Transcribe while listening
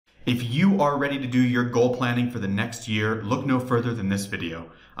If you are ready to do your goal planning for the next year, look no further than this video.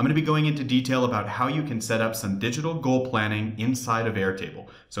 I'm going to be going into detail about how you can set up some digital goal planning inside of Airtable.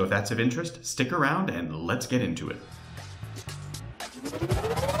 So if that's of interest, stick around and let's get into it.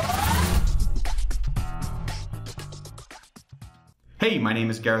 Hey, my name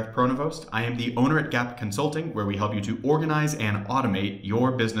is Gareth Pronovost. I am the owner at Gantt Consulting, where we help you to organize and automate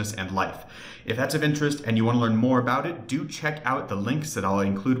your business and life. If that's of interest and you want to learn more about it, do check out the links that I'll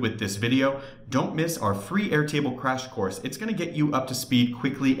include with this video. Don't miss our free Airtable crash course. It's going to get you up to speed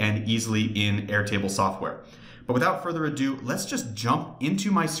quickly and easily in Airtable software. But without further ado, let's just jump into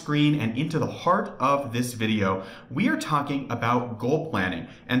my screen and into the heart of this video. We are talking about goal planning,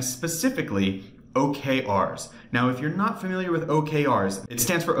 and specifically OKRs. Now, if you're not familiar with OKRs, it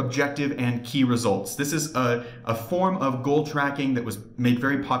stands for Objective and Key Results. This is a form of goal tracking that was made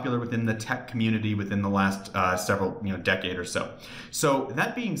very popular within the tech community within the last several decade or so. So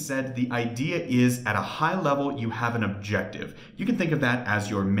that being said, the idea is at a high level, you have an objective. You can think of that as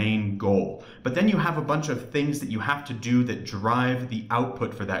your main goal. But then you have a bunch of things that you have to do that drive the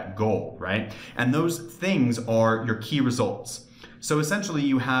output for that goal, right? And those things are your key results. So essentially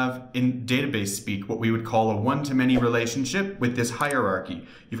you have, in database speak, what we would call a one-to-many relationship with this hierarchy.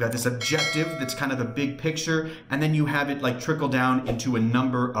 You've got this objective that's kind of the big picture, and then you have it like trickle down into a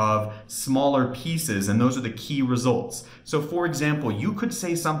number of smaller pieces, and those are the key results. So for example, you could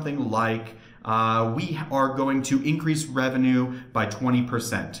say something like, we are going to increase revenue by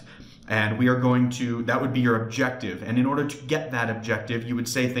 20%. And we are going to, that would be your objective. And in order to get that objective, you would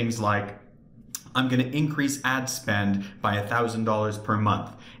say things like, I'm going to increase ad spend by $1,000 per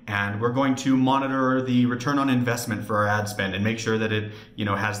month. And we're going to monitor the return on investment for our ad spend and make sure that it,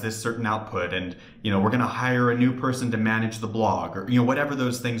 has this certain output. And, we're going to hire a new person to manage the blog, or, whatever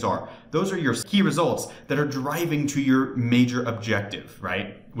those things are. Those are your key results that are driving to your major objective,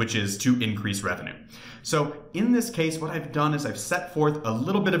 right? Which is to increase revenue. So in this case, what I've done is I've set forth a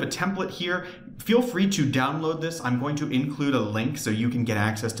little bit of a template here. Feel free to download this. I'm going to include a link so you can get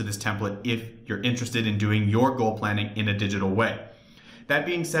access to this template if you're interested in doing your goal planning in a digital way. That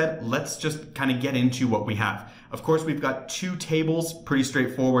being said, let's just kind of get into what we have. Of course, we've got two tables, pretty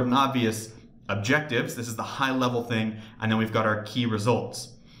straightforward and obvious. Objectives, this is the high level thing, and then we've got our key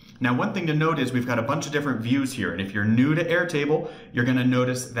results. Now, one thing to note is we've got a bunch of different views here, and if you're new to Airtable, you're going to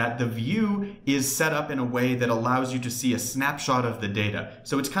notice that the view is set up in a way that allows you to see a snapshot of the data.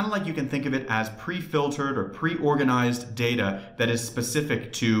 So it's kind of like you can think of it as pre-filtered or pre-organized data that is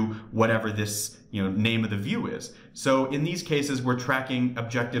specific to whatever this name of the view is. So in these cases, we're tracking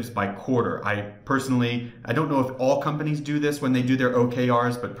objectives by quarter. I don't know if all companies do this when they do their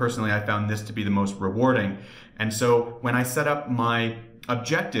OKRs, but personally, I found this to be the most rewarding. And so when I set up my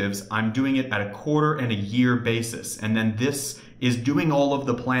objectives, I'm doing it at a quarter and a year basis. And then this is doing all of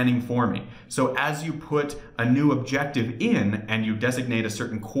the planning for me. So as you put a new objective in and you designate a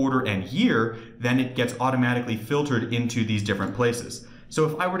certain quarter and year, then it gets automatically filtered into these different places. So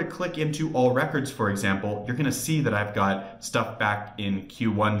if I were to click into all records, for example, you're going to see that I've got stuff back in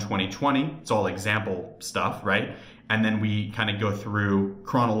Q1 2020. It's all example stuff, right? And then we kind of go through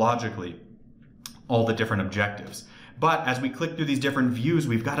chronologically all the different objectives. But as we click through these different views,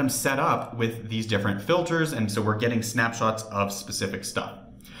 we've got them set up with these different filters, and so we're getting snapshots of specific stuff.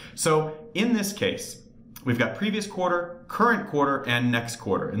 So in this case, we've got previous quarter, current quarter, and next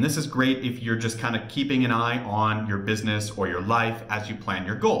quarter. And this is great if you're just kind of keeping an eye on your business or your life as you plan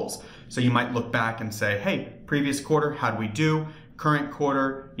your goals. So you might look back and say, hey, previous quarter, how do we do? Current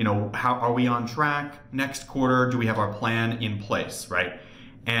quarter, how are we on track? Next quarter, do we have our plan in place, right?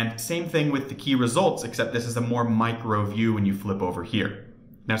 And same thing with the key results, except this is a more micro view when you flip over here.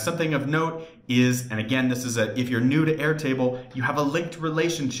 Now, something of note is, and again, this is if you're new to Airtable, you have a linked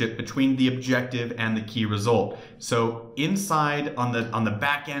relationship between the objective and the key result. So inside on the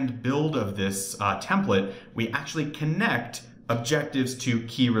back end build of this template, we actually connect objectives to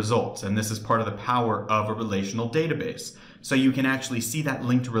key results. And this is part of the power of a relational database. So you can actually see that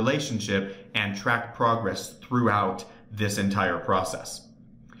linked relationship and track progress throughout this entire process.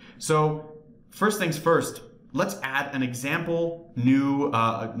 So first things first, let's add an example new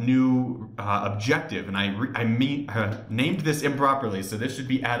objective, and I named this improperly, so this should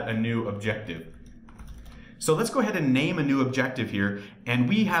be add a new objective. So let's go ahead and name a new objective here, and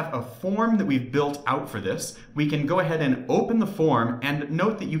we have a form that we've built out for this. We can go ahead and open the form, and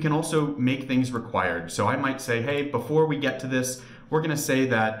note that you can also make things required. So I might say, hey, before we get to this, we're going to say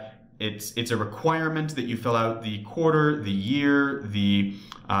that it's a requirement that you fill out the quarter, the year, the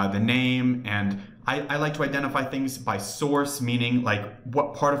name, and I like to identify things by source, meaning like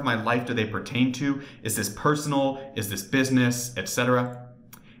what part of my life do they pertain to? Is this personal? Is this business, etc.?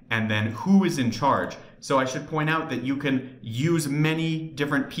 and then who is in charge. So I should point out that you can use many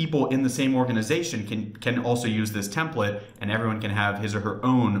different people in the same organization can also use this template, and everyone can have his or her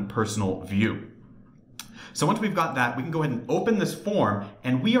own personal view. So once we've got that, we can go ahead and open this form,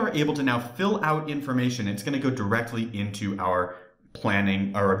 and we are able to now fill out information. It's going to go directly into our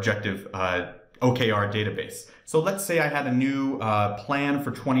planning, our objective OKR database. So let's say I had a new plan for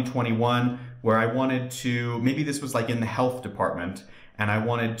 2021 where I wanted to, maybe this was like in the health department, and I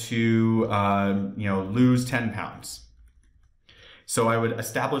wanted to lose 10 pounds. So I would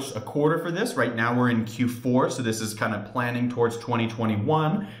establish a quarter for this. Right now we're in Q4, so this is kind of planning towards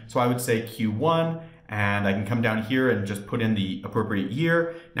 2021. So I would say Q1, and I can come down here and just put in the appropriate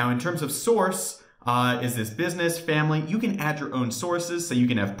year. Now in terms of source, is this business, family? You can add your own sources, so you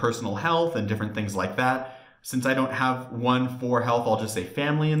can have personal health and different things like that. Since I don't have one for health, I'll just say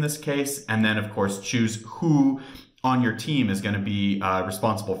family in this case, and then of course choose who on your team is going to be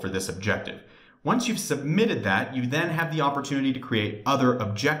responsible for this objective. Once you've submitted that, you then have the opportunity to create other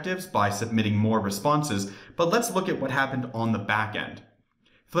objectives by submitting more responses, but let's look at what happened on the back end.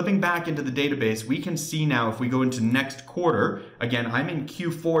 Flipping back into the database, we can see now if we go into next quarter, again, I'm in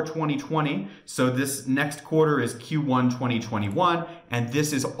Q4 2020, so this next quarter is Q1 2021, and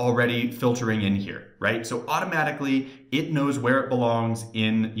this is already filtering in here, right? So automatically, it knows where it belongs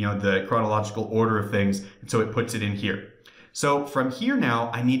in the chronological order of things, and so it puts it in here. So from here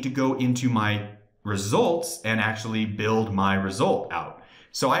now, I need to go into my results and actually build my result out.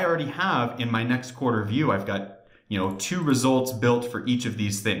 So I already have in my next quarter view, I've got 2 results built for each of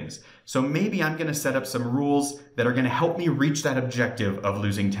these things. So maybe I'm going to set up some rules that are going to help me reach that objective of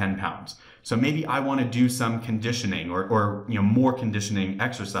losing 10 pounds. So maybe I want to do some conditioning or more conditioning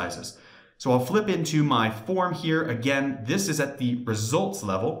exercises. So I'll flip into my form here. Again, this is at the results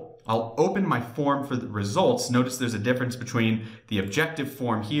level. I'll open my form for the results. Notice there's a difference between the objective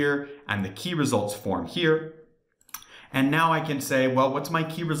form here and the key results form here. And now I can say, well, what's my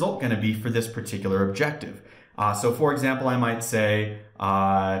key result going to be for this particular objective? So for example, I might say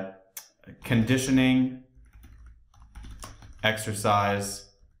conditioning exercise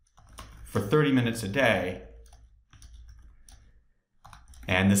for 30 minutes a day.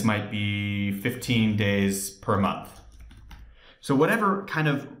 And this might be 15 days per month. So whatever kind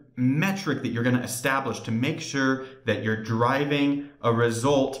of metric that you're going to establish to make sure that you're driving a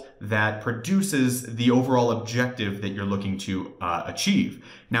result that produces the overall objective that you're looking to achieve.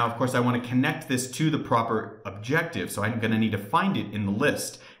 Now, of course, I want to connect this to the proper objective, so I'm going to need to find it in the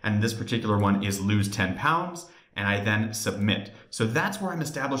list. And this particular one is lose 10 pounds, and I then submit. So that's where I'm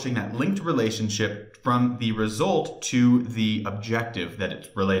establishing that linked relationship from the result to the objective that it's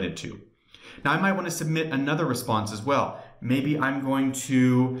related to. Now, I might want to submit another response as well. Maybe I'm going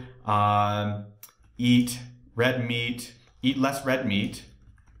to eat less red meat,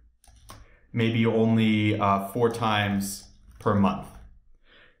 maybe only 4 times per month.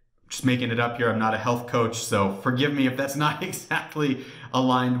 Just making it up here. I'm not a health coach, so forgive me if that's not exactly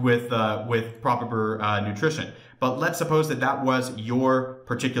aligned with proper nutrition. But let's suppose that that was your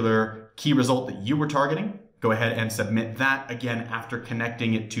particular key result that you were targeting. Go ahead and submit that again after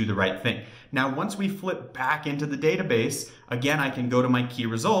connecting it to the right thing. Now, once we flip back into the database, again, I can go to my key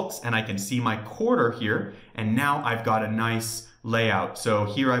results and I can see my quarter here. And now I've got a nice layout. So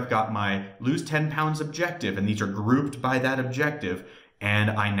here I've got my lose 10 pounds objective, and these are grouped by that objective.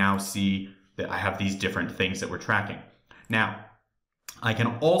 And I now see that I have these different things that we're tracking. Now, I can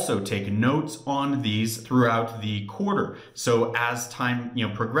also take notes on these throughout the quarter. So as time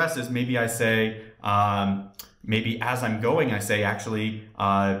progresses, maybe I say, maybe as I'm going, I say, actually,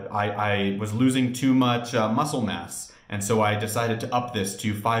 I was losing too much muscle mass, and so I decided to up this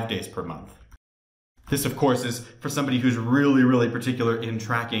to 5 days per month. This, of course, is for somebody who's really, really particular in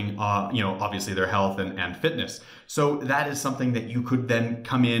tracking, obviously their health and fitness. So that is something that you could then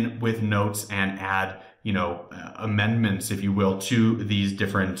come in with notes and add, amendments, if you will, to these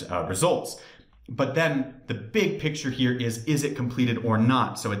different results. But then the big picture here is it completed or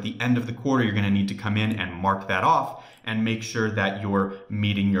not? So at the end of the quarter, you're going to need to come in and mark that off and make sure that you're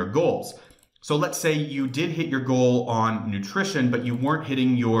meeting your goals. So let's say you did hit your goal on nutrition, but you weren't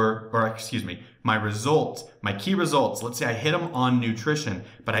hitting my results, my key results. Let's say I hit them on nutrition,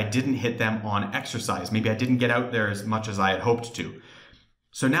 but I didn't hit them on exercise. Maybe I didn't get out there as much as I had hoped to.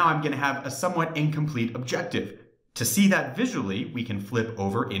 So now I'm going to have a somewhat incomplete objective. To see that visually, we can flip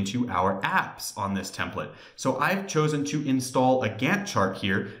over into our apps on this template. So I've chosen to install a Gantt chart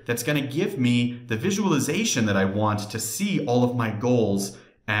here that's going to give me the visualization that I want to see all of my goals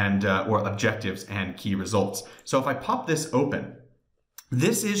and or objectives and key results. So if I pop this open,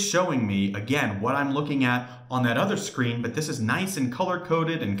 This is showing me, again, what I'm looking at on that other screen, but this is nice and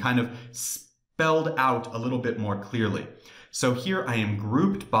color-coded and kind of spelled out a little bit more clearly. So here I am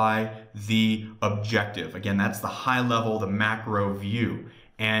grouped by the objective. Again, that's the high level, the macro view.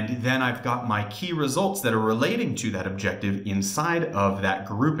 And then I've got my key results that are relating to that objective inside of that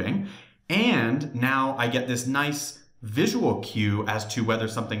grouping. And now I get this nice visual cue as to whether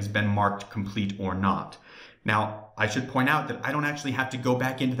something's been marked complete or not. Now, I should point out that I don't actually have to go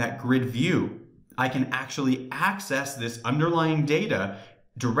back into that grid view. I can actually access this underlying data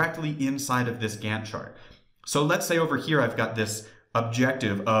directly inside of this Gantt chart. So let's say over here I've got this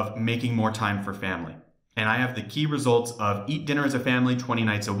objective of making more time for family. And I have the key results of eat dinner as a family 20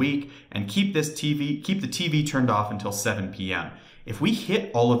 nights a week and keep the TV turned off until 7 p.m. If we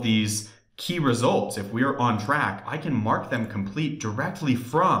hit all of these key results, if we're on track, I can mark them complete directly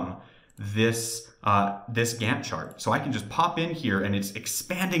from this Gantt chart. So I can just pop in here and it's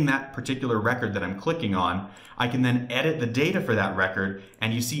expanding that particular record that I'm clicking on. I can then edit the data for that record,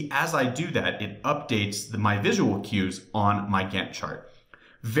 and you see as I do that, it updates my visual cues on my Gantt chart.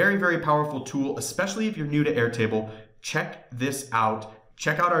 Very, very powerful tool, especially if you're new to Airtable. Check this out.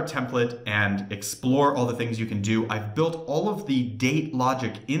 Check out our template and explore all the things you can do. I've built all of the date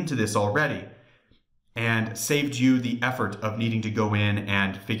logic into this already and saved you the effort of needing to go in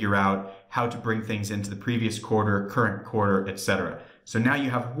and figure out how to bring things into the previous quarter, current quarter, etc. So now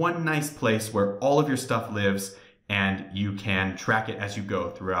you have one nice place where all of your stuff lives and you can track it as you go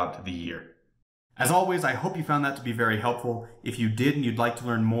throughout the year. As always, I hope you found that to be very helpful. If you did and you'd like to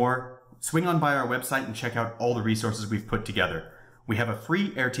learn more, swing on by our website and check out all the resources we've put together. We have a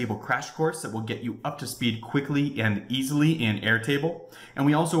free Airtable crash course that will get you up to speed quickly and easily in Airtable. And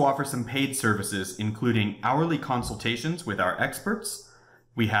we also offer some paid services, including hourly consultations with our experts.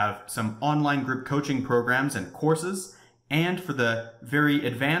 We have some online group coaching programs and courses. And for the very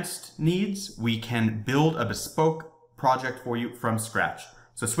advanced needs, we can build a bespoke project for you from scratch.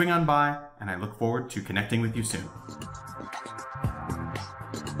 So swing on by, and I look forward to connecting with you soon.